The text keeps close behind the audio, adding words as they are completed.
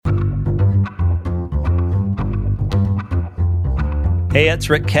Hey, it's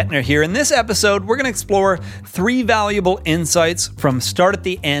Rick Kettner here. In this episode, we're going to explore 3 valuable insights from Start at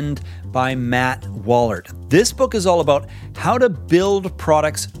the End by Matt Wallaert. This book is all about how to build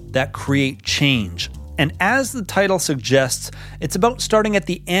products that create change. And as the title suggests, it's about starting at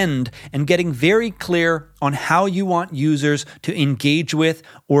the end and getting very clear on how you want users to engage with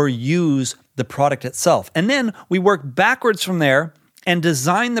or use the product itself. And then we work backwards from there and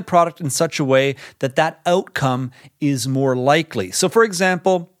design the product in such a way that that outcome is more likely. So for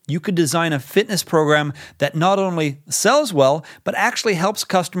example, you could design a fitness program that not only sells well, but actually helps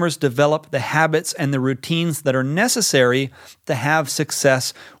customers develop the habits and the routines that are necessary to have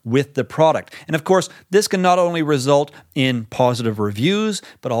success with the product. And of course, this can not only result in positive reviews,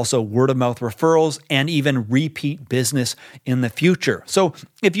 but also word-of-mouth referrals and even repeat business in the future. So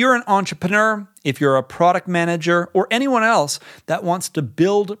if you're an entrepreneur, if you're a product manager, or anyone else that wants to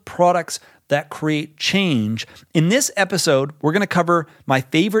build products that create change, in this episode, we're going to cover my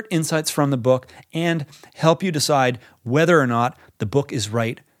favorite insights from the book and help you decide whether or not the book is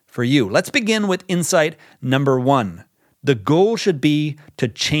right for you. Let's begin with insight number 1. The goal should be to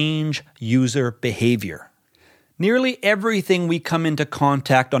change user behavior. Nearly everything we come into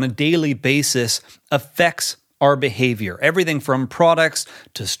contact on a daily basis affects our behavior. Everything from products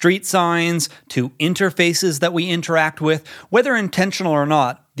to street signs to interfaces that we interact with, whether intentional or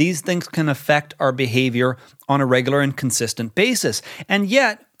not, these things can affect our behavior on a regular and consistent basis. And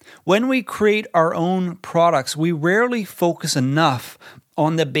yet, when we create our own products, we rarely focus enough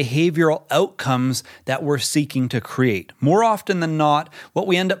on the behavioral outcomes that we're seeking to create. More often than not, what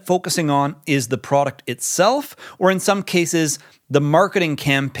we end up focusing on is the product itself, or in some cases, the marketing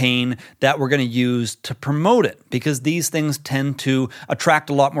campaign that we're going to use to promote it, because these things tend to attract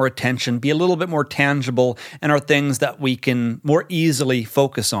a lot more attention, be a little bit more tangible, and are things that we can more easily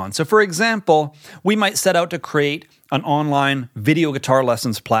focus on. So for example, we might set out to create an online video guitar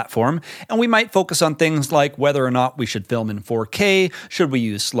lessons platform, and we might focus on things like whether or not we should film in 4K, should we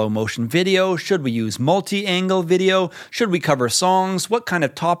use slow motion video, should we use multi-angle video, should we cover songs, what kind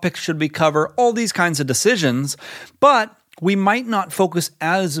of topics should we cover, all these kinds of decisions. But we might not focus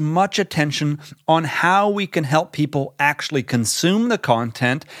as much attention on how we can help people actually consume the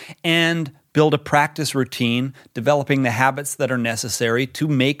content and build a practice routine, developing the habits that are necessary to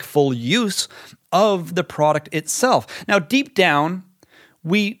make full use of the product itself. Now, deep down,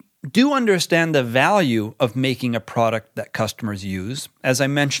 we do understand the value of making a product that customers use. As I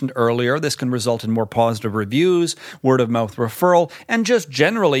mentioned earlier, this can result in more positive reviews, word-of-mouth referral, and just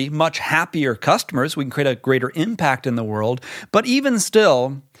generally much happier customers. We can create a greater impact in the world. But even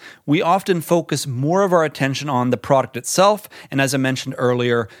still, we often focus more of our attention on the product itself, and as I mentioned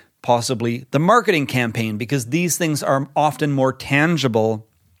earlier, possibly the marketing campaign, because these things are often more tangible.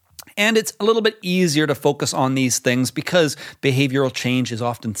 And it's a little bit easier to focus on these things because behavioral change is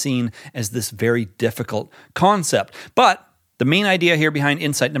often seen as this very difficult concept. But the main idea here behind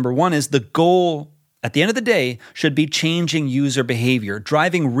insight number 1 is the goal at the end of the day should be changing user behavior,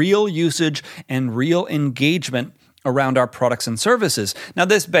 driving real usage and real engagement around our products and services. Now,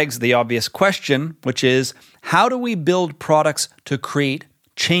 this begs the obvious question, which is, how do we build products to create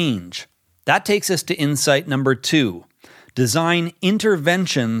change? That takes us to insight number 2. Design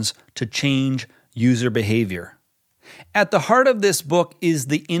interventions to change user behavior. At the heart of this book is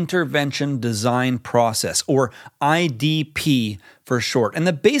the intervention design process, or IDP for short. And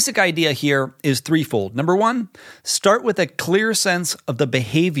the basic idea here is threefold. Number 1, start with a clear sense of the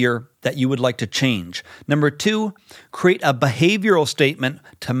behavior that you would like to change. Number 2, create a behavioral statement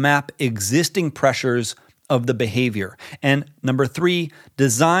to map existing pressures of the behavior. And number 3,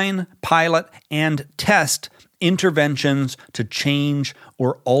 design, pilot, and test interventions to change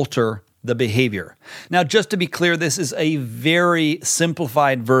or alter the behavior. Now, just to be clear, this is a very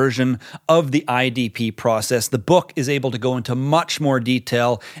simplified version of the IDP process. The book is able to go into much more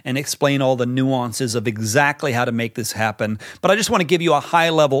detail and explain all the nuances of exactly how to make this happen. But I just want to give you a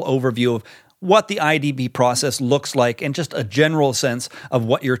high-level overview of what the IDP process looks like and just a general sense of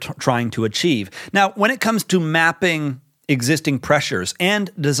what you're trying to achieve. Now, when it comes to mapping existing pressures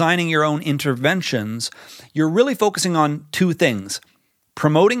and designing your own interventions, you're really focusing on 2 things: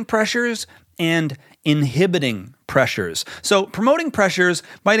 promoting pressures and inhibiting pressures. So promoting pressures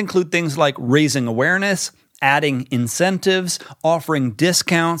might include things like raising awareness, adding incentives, offering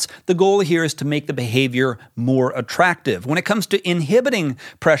discounts. The goal here is to make the behavior more attractive. When it comes to inhibiting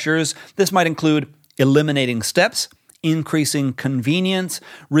pressures, this might include eliminating steps, increasing convenience,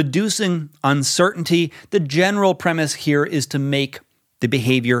 reducing uncertainty. The general premise here is to make the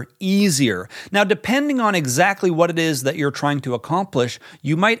behavior easier. Now, depending on exactly what it is that you're trying to accomplish,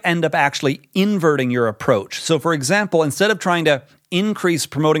 you might end up actually inverting your approach. So, for example, instead of trying to increase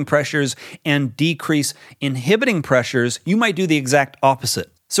promoting pressures and decrease inhibiting pressures, you might do the exact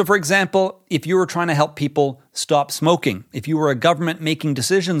opposite. So for example, if you were trying to help people stop smoking, if you were a government making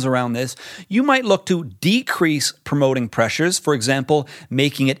decisions around this, you might look to decrease promoting pressures, for example,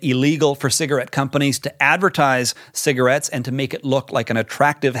 making it illegal for cigarette companies to advertise cigarettes and to make it look like an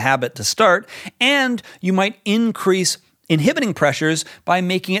attractive habit to start, and you might increase inhibiting pressures by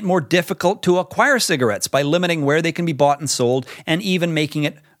making it more difficult to acquire cigarettes, by limiting where they can be bought and sold, and even making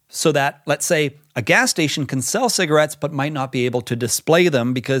it so that, let's say, a gas station can sell cigarettes but might not be able to display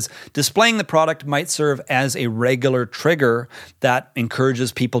them because displaying the product might serve as a regular trigger that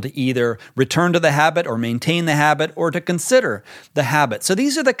encourages people to either return to the habit or maintain the habit or to consider the habit. So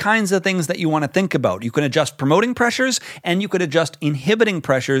these are the kinds of things that you want to think about. You can adjust promoting pressures and you could adjust inhibiting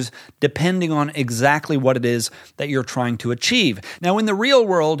pressures depending on exactly what it is that you're trying to achieve. Now, in the real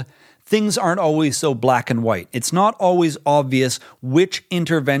world, things aren't always so black and white. It's not always obvious which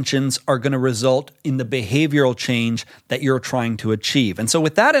interventions are going to result in the behavioral change that you're trying to achieve. And so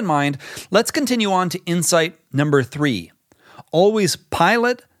with that in mind, let's continue on to insight number 3. Always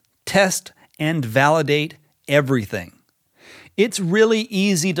pilot, test, and validate everything. It's really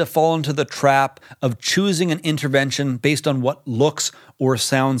easy to fall into the trap of choosing an intervention based on what looks or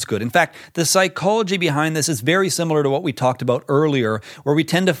sounds good. In fact, the psychology behind this is very similar to what we talked about earlier, where we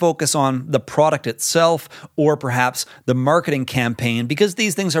tend to focus on the product itself or perhaps the marketing campaign because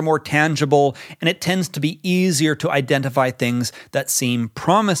these things are more tangible and it tends to be easier to identify things that seem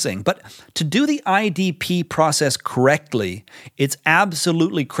promising. But to do the IDP process correctly, it's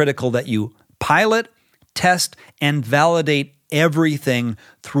absolutely critical that you pilot, test, and validate everything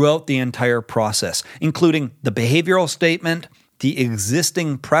throughout the entire process, including the behavioral statement, the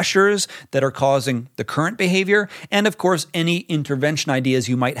existing pressures that are causing the current behavior, and of course, any intervention ideas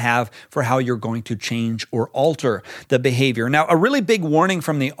you might have for how you're going to change or alter the behavior. Now, a really big warning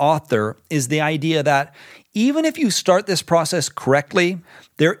from the author is the idea that even if you start this process correctly,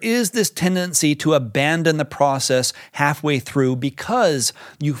 there is this tendency to abandon the process halfway through because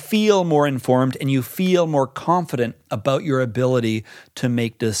you feel more informed and you feel more confident about your ability to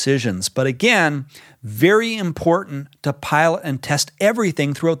make decisions. But again, very important to pilot and test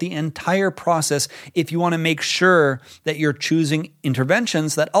everything throughout the entire process if you want to make sure that you're choosing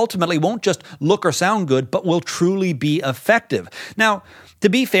interventions that ultimately won't just look or sound good, but will truly be effective. Now, to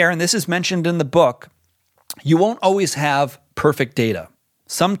be fair, and this is mentioned in the book, you won't always have perfect data.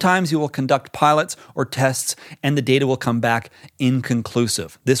 Sometimes you will conduct pilots or tests and the data will come back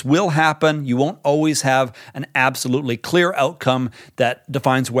inconclusive. This will happen. You won't always have an absolutely clear outcome that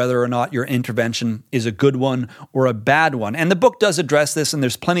defines whether or not your intervention is a good one or a bad one. And the book does address this, and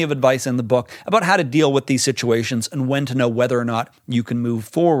there's plenty of advice in the book about how to deal with these situations and when to know whether or not you can move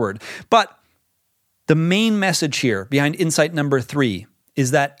forward. But the main message here behind insight number 3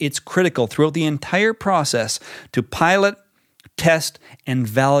 is that it's critical throughout the entire process to pilot, test, and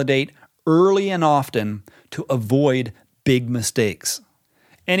validate early and often to avoid big mistakes.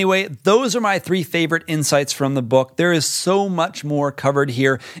 Anyway, those are my 3 favorite insights from the book. There is so much more covered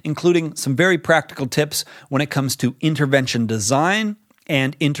here, including some very practical tips when it comes to intervention design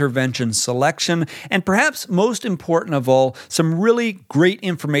and intervention selection, and perhaps most important of all, some really great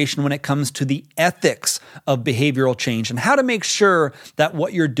information when it comes to the ethics of behavioral change and how to make sure that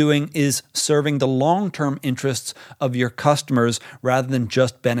what you're doing is serving the long-term interests of your customers rather than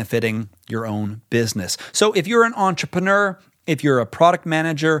just benefiting your own business. So if you're an entrepreneur, if you're a product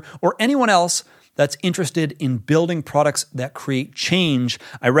manager, or anyone else that's interested in building products that create change,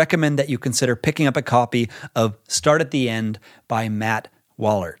 I recommend that you consider picking up a copy of Start at the End by Matt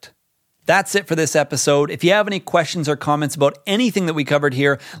Wallaert. That's it for this episode. If you have any questions or comments about anything that we covered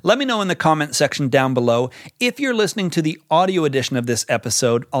here, let me know in the comment section down below. If you're listening to the audio edition of this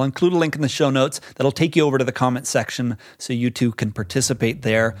episode, I'll include a link in the show notes that'll take you over to the comment section so you too can participate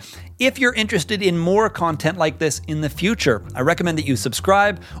there. If you're interested in more content like this in the future, I recommend that you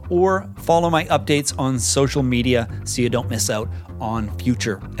subscribe or follow my updates on social media so you don't miss out on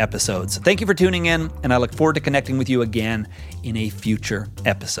future episodes. Thank you for tuning in, and I look forward to connecting with you again in a future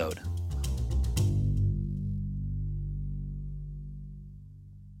episode.